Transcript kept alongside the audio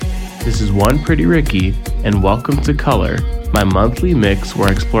This is One Pretty Ricky, and welcome to Color, my monthly mix where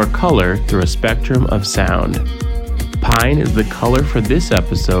I explore color through a spectrum of sound. Pine is the color for this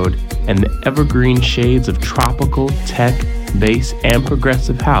episode, and the evergreen shades of tropical, tech, bass, and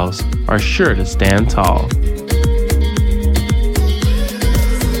progressive house are sure to stand tall.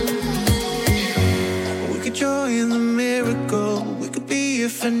 We could join the miracle, we could be a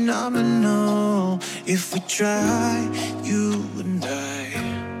phenomenal. If we try, you and I,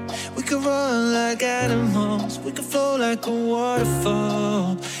 we could run like animals, we could flow like a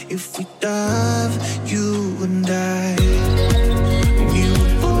waterfall. If we dive, you and I, we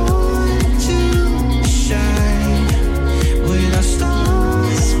were born to shine with our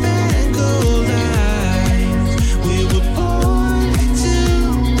star-spangled eyes. We were born to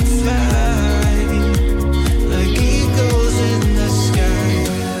fly like eagles in the sky.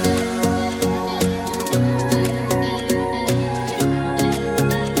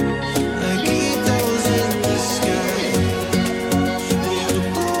 Like eagles in the sky. We were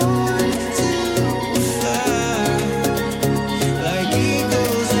born to fly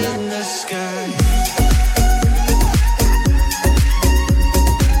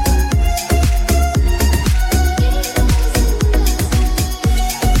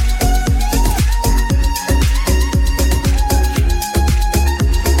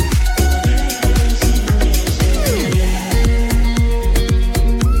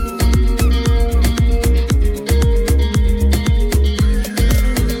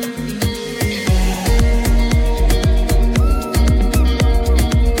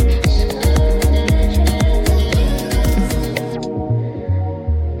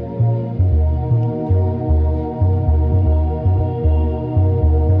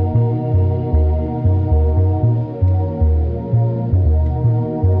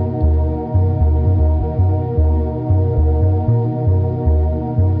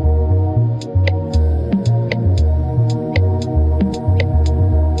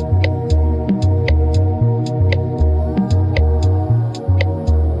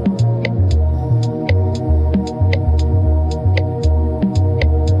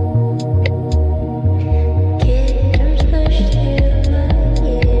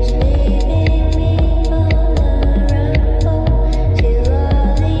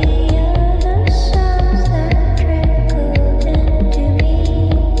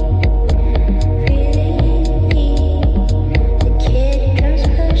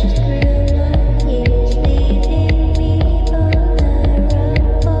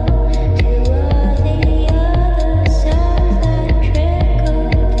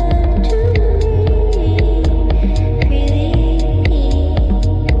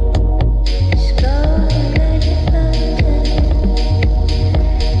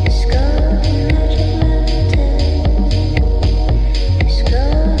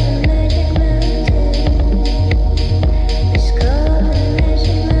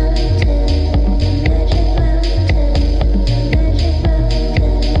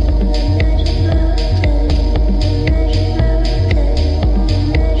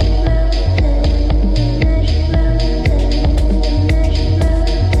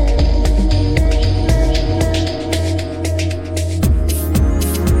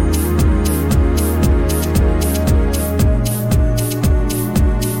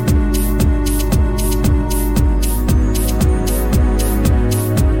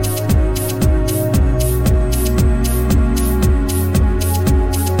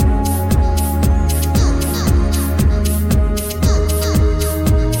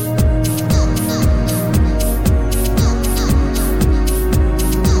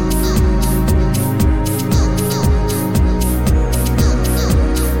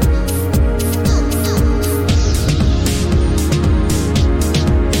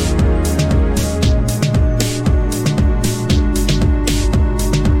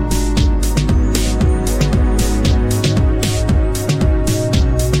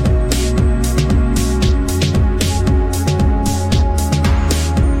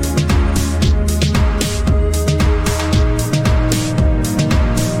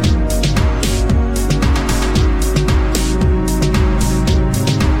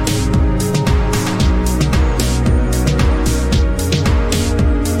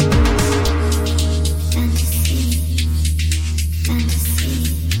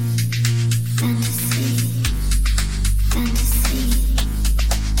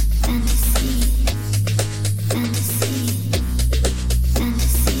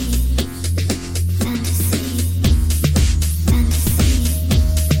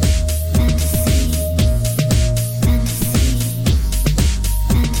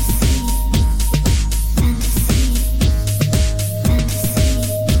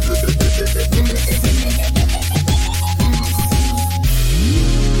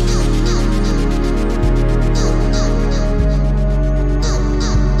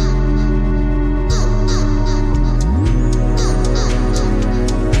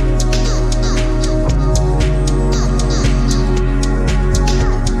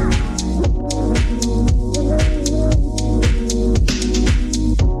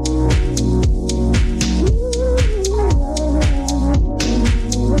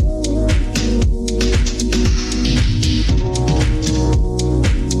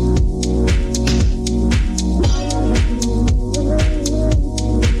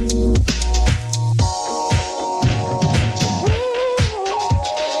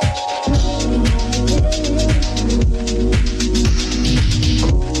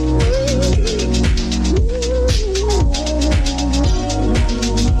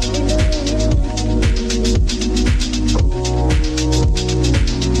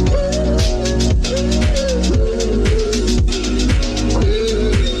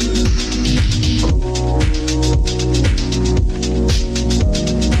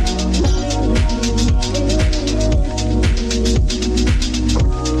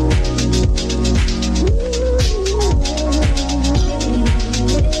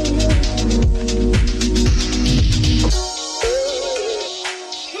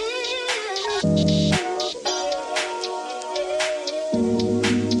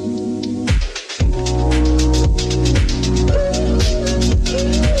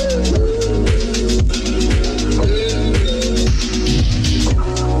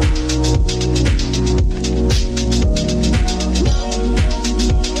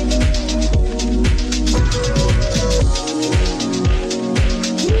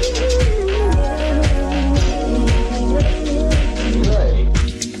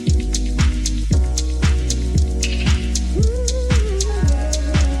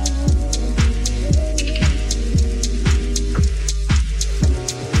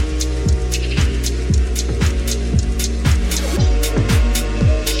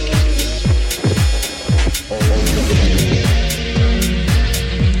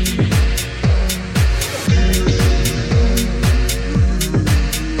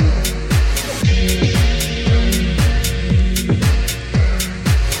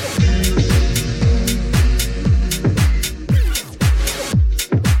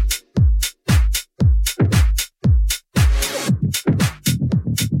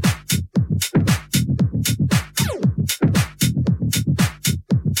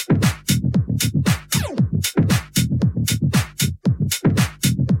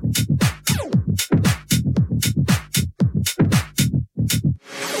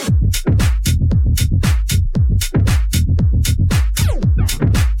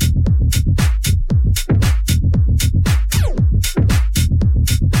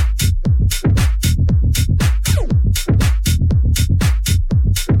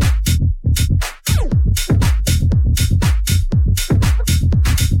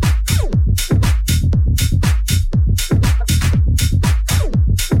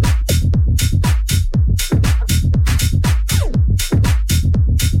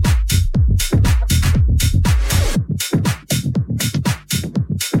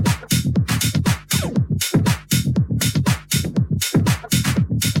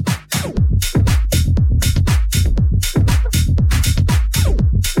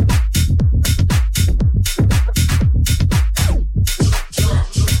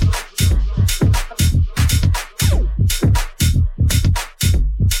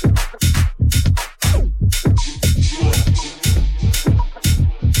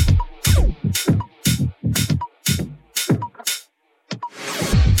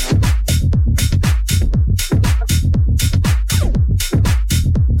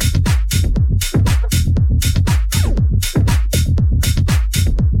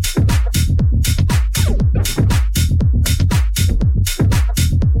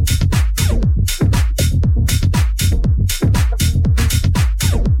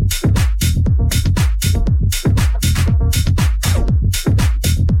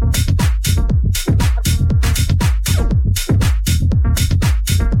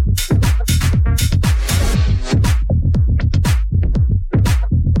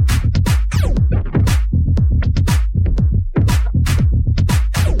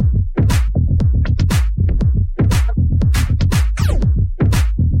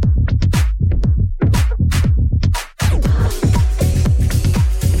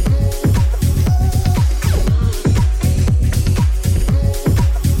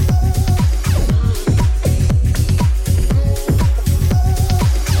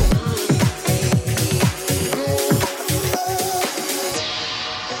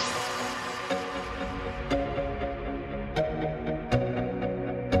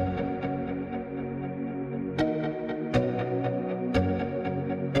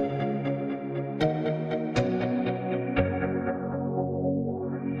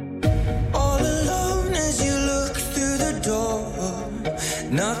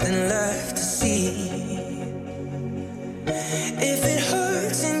nothing left to see. If it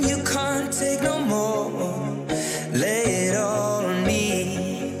hurts and you can't take no more, lay it all on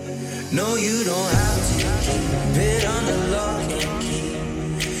me. No, you don't have to keep it under lock and key,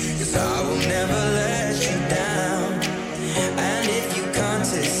 'cause I will never let you down. And if you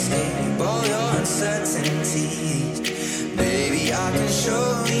can't escape all your uncertainties, baby, I can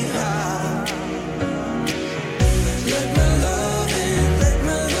show you how. Let my love in, let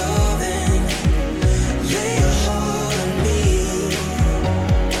my love in. Lay your heart on me.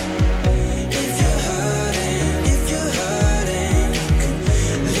 If you're hurting, you can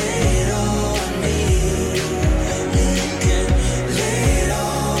lay it all on me. You can lay it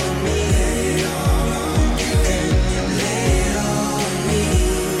all on me.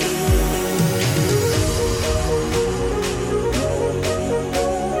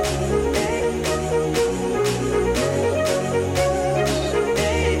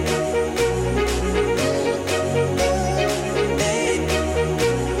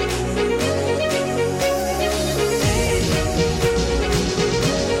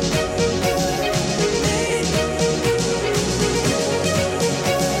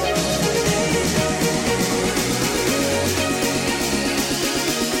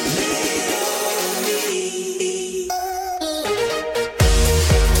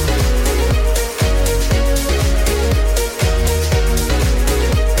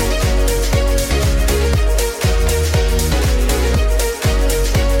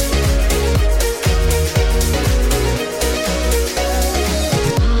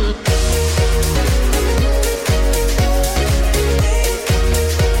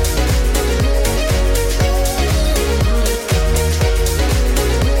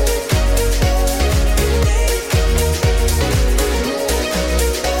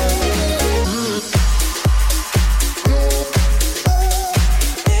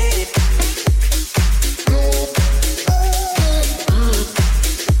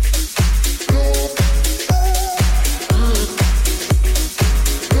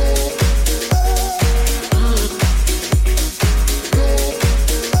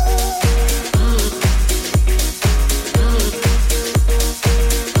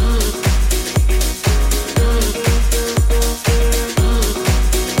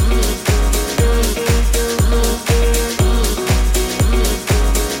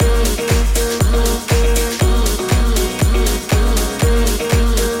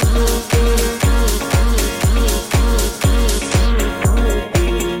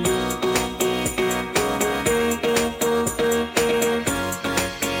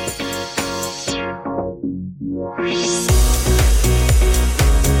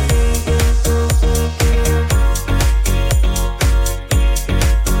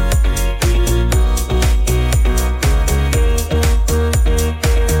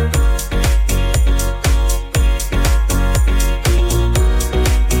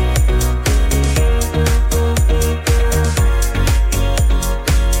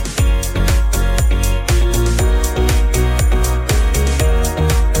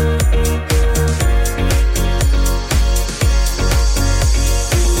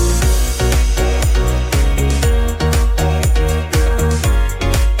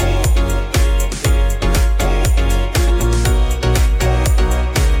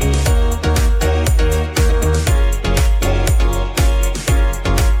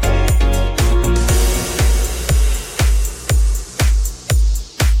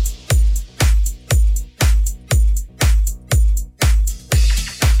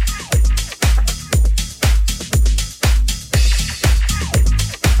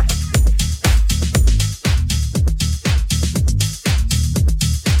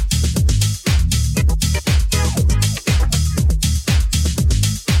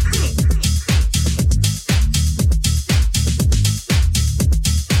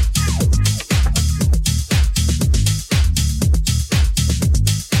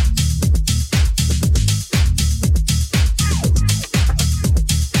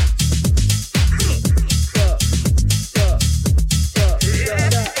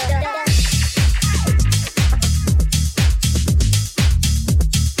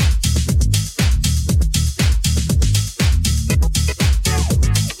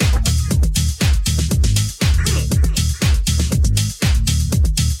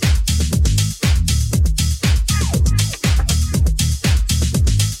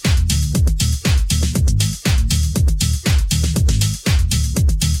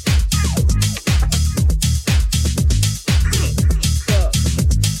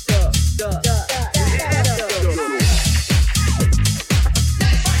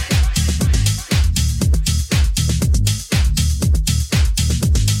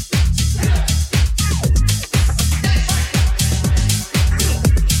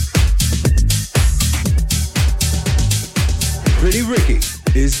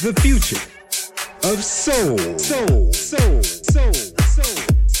 is the future of soul. Soul, soul, soul, soul.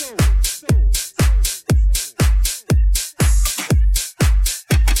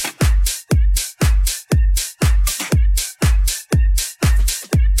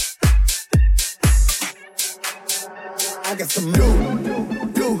 I got some do.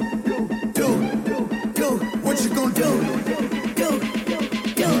 What you gonna do?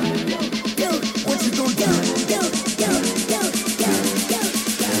 What you gonna do?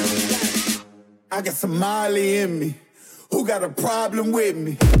 I got some Molly in me. Who got a problem with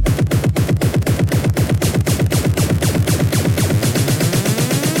me?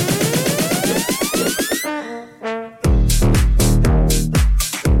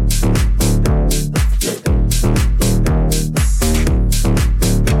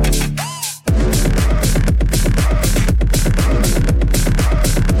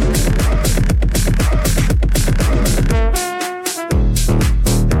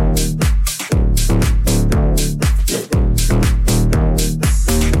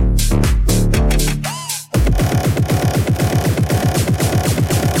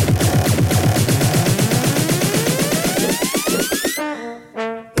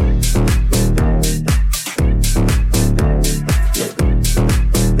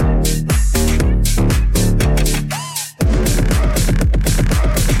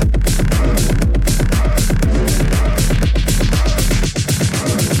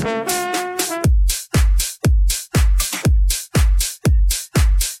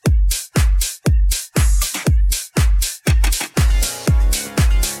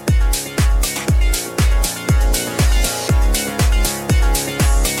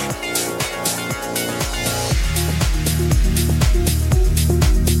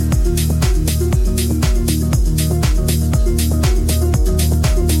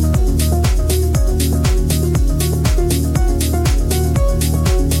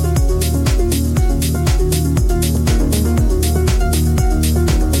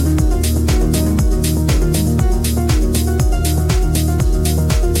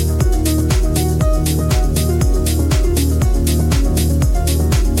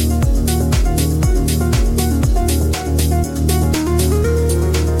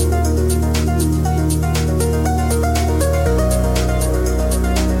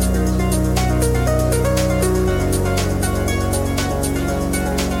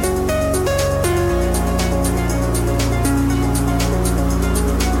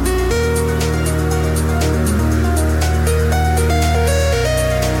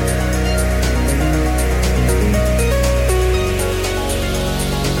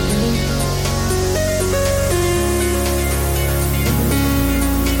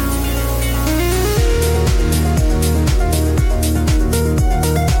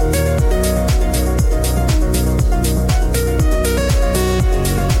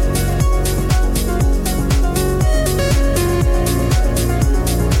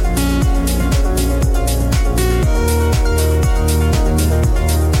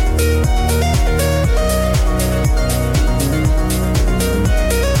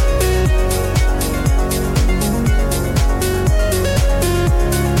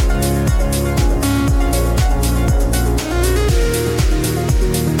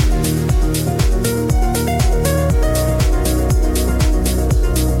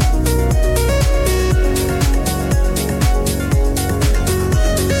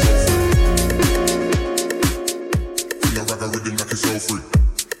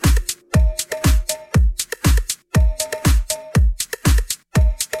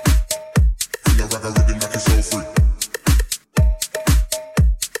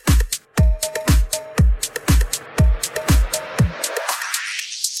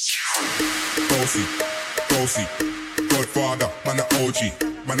 bossy. Godfather, man a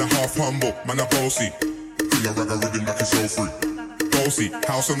OG, man a half humble, man a bossy. Feel a ragga rhythm like it's all free. Bossy,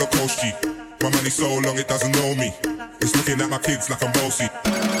 house on the coast G. My money so long it doesn't know me. It's looking at my kids like I'm bossy.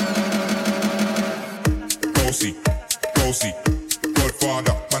 Bossy, bossy.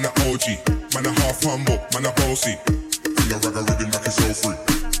 Godfather, man a OG, man a half humble, man a bossy. Feel a ragga rhythm like it's all free.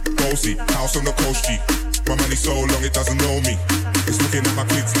 Bossy, house on the coast G. My money so long it doesn't know me. It's looking at my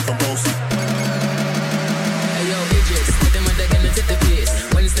kids like I'm bossy. Hey yo, idiots, them are gonna take the piss.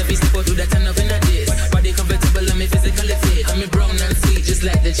 When it's the beast, go do that turn up in a dish. Body comfortable and me physically fit. I'm brown and sweet, just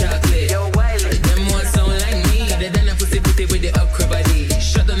like the chocolate. Yo, Wiley, them ones sound like me. They done a pussy with the upcra body.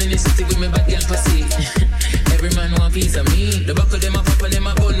 Shut down in the city with me bad girl pussy. Every man want piece of me. The buckle them a pop and them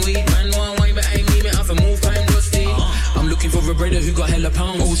a bun weed. Man want wine behind me have to move kind rusty. I'm looking for a brother who got hella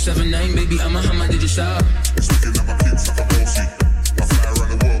pounds. 079, baby, I'm a hammer, did you stop? It's looking at my kids like a bossy. I fly around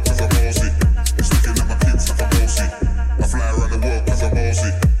the world cause I'm bossy. It's looking at my kids like a bossy. I fly around the world cause I'm bossy.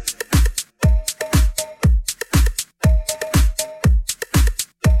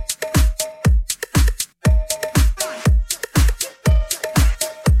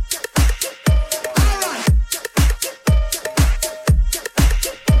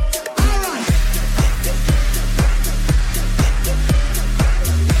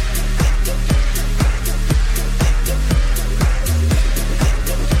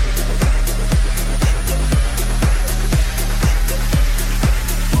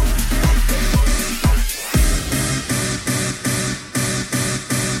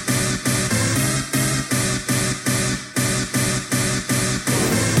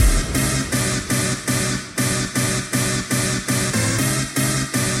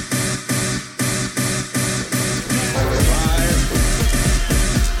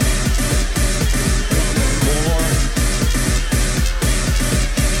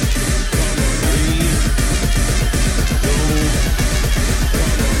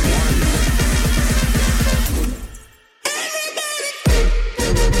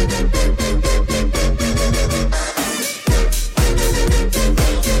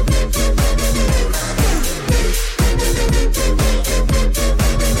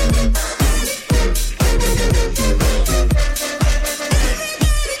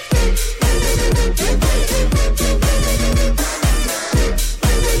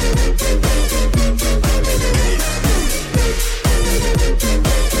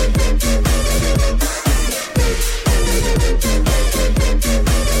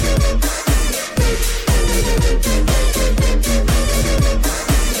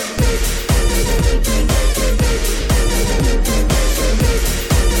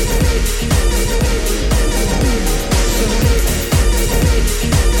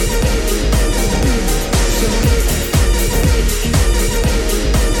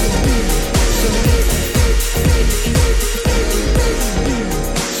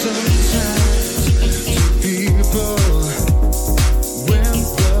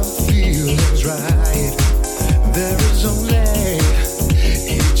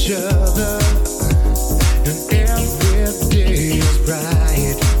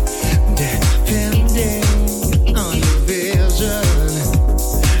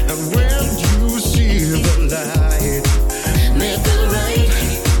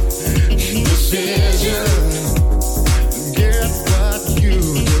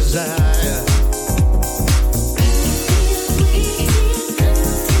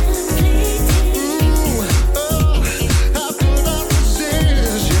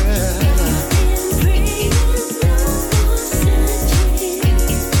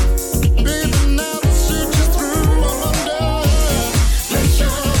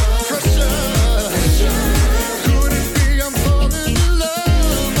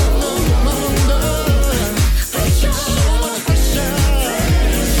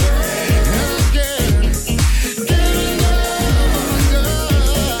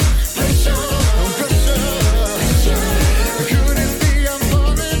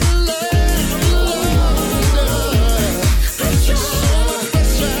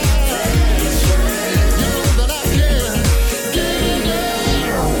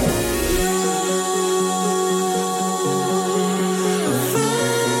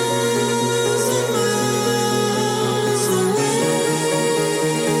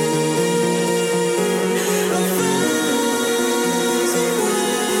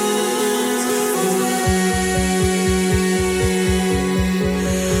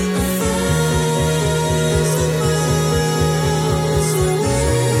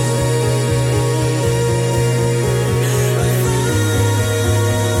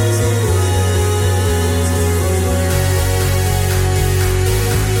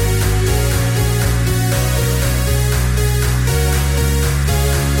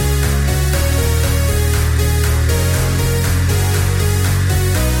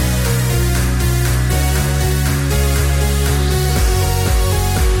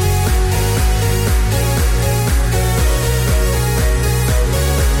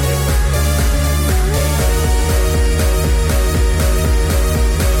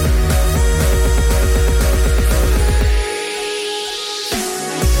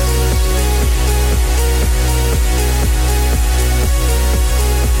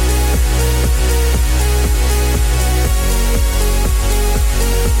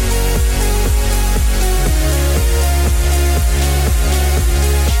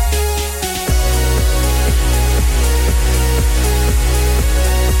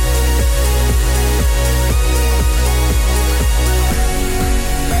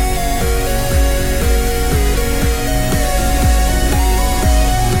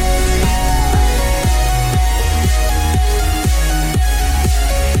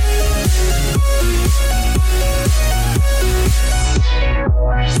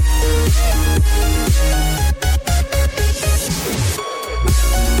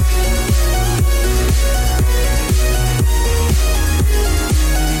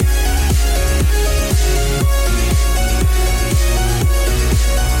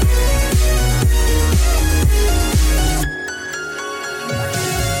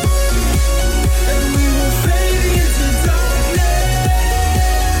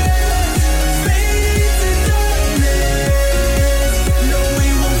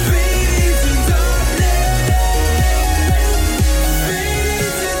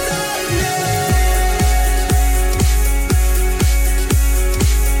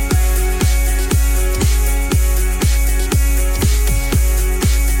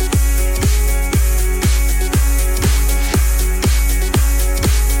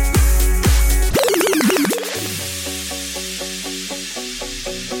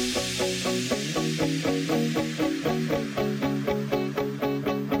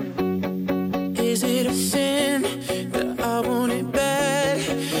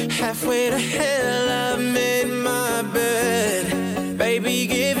 hell I've made my bed. Baby,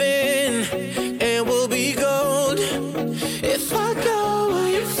 give in and we'll be gold. If I go, will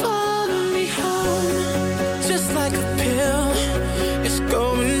you follow me home? Just like a pill, it's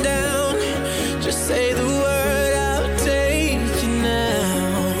going down. Just say the word, I'll take you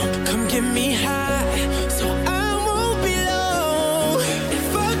now. Come get me high, so I won't be low.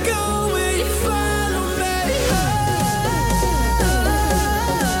 If I go, will you follow me home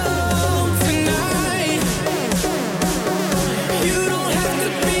tonight? You don't have to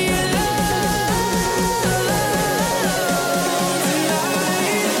be alone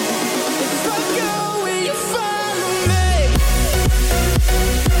tonight. If I go, will you follow me?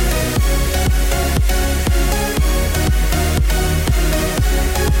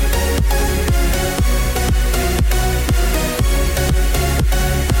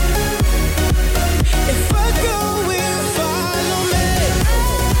 If I go, will you follow me?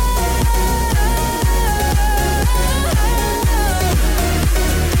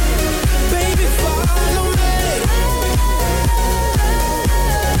 Baby, follow me.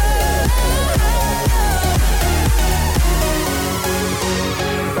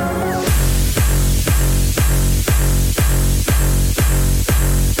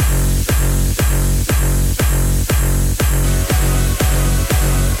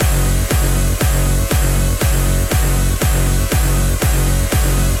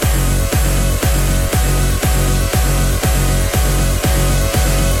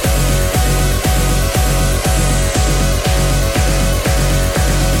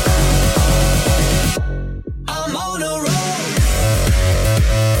 I'm on a roll.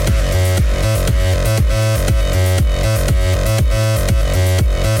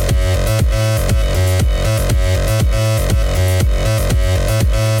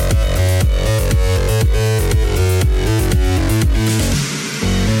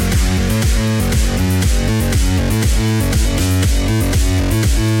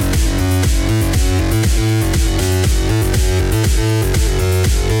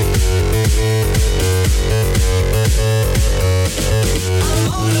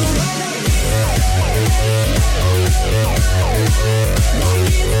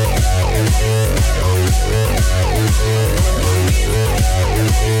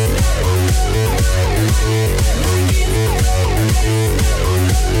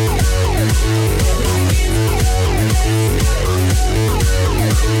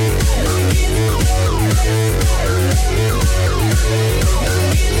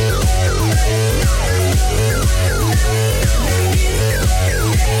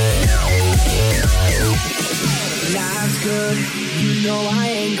 Life's good, you know I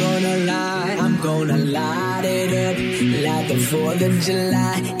ain't gonna lie. I'm gonna light it up like the 4th of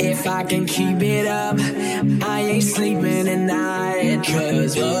July. If I can keep it up, I ain't sleeping at night.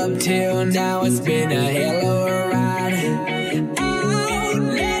 'Cause up till now it's been a hell of a ride.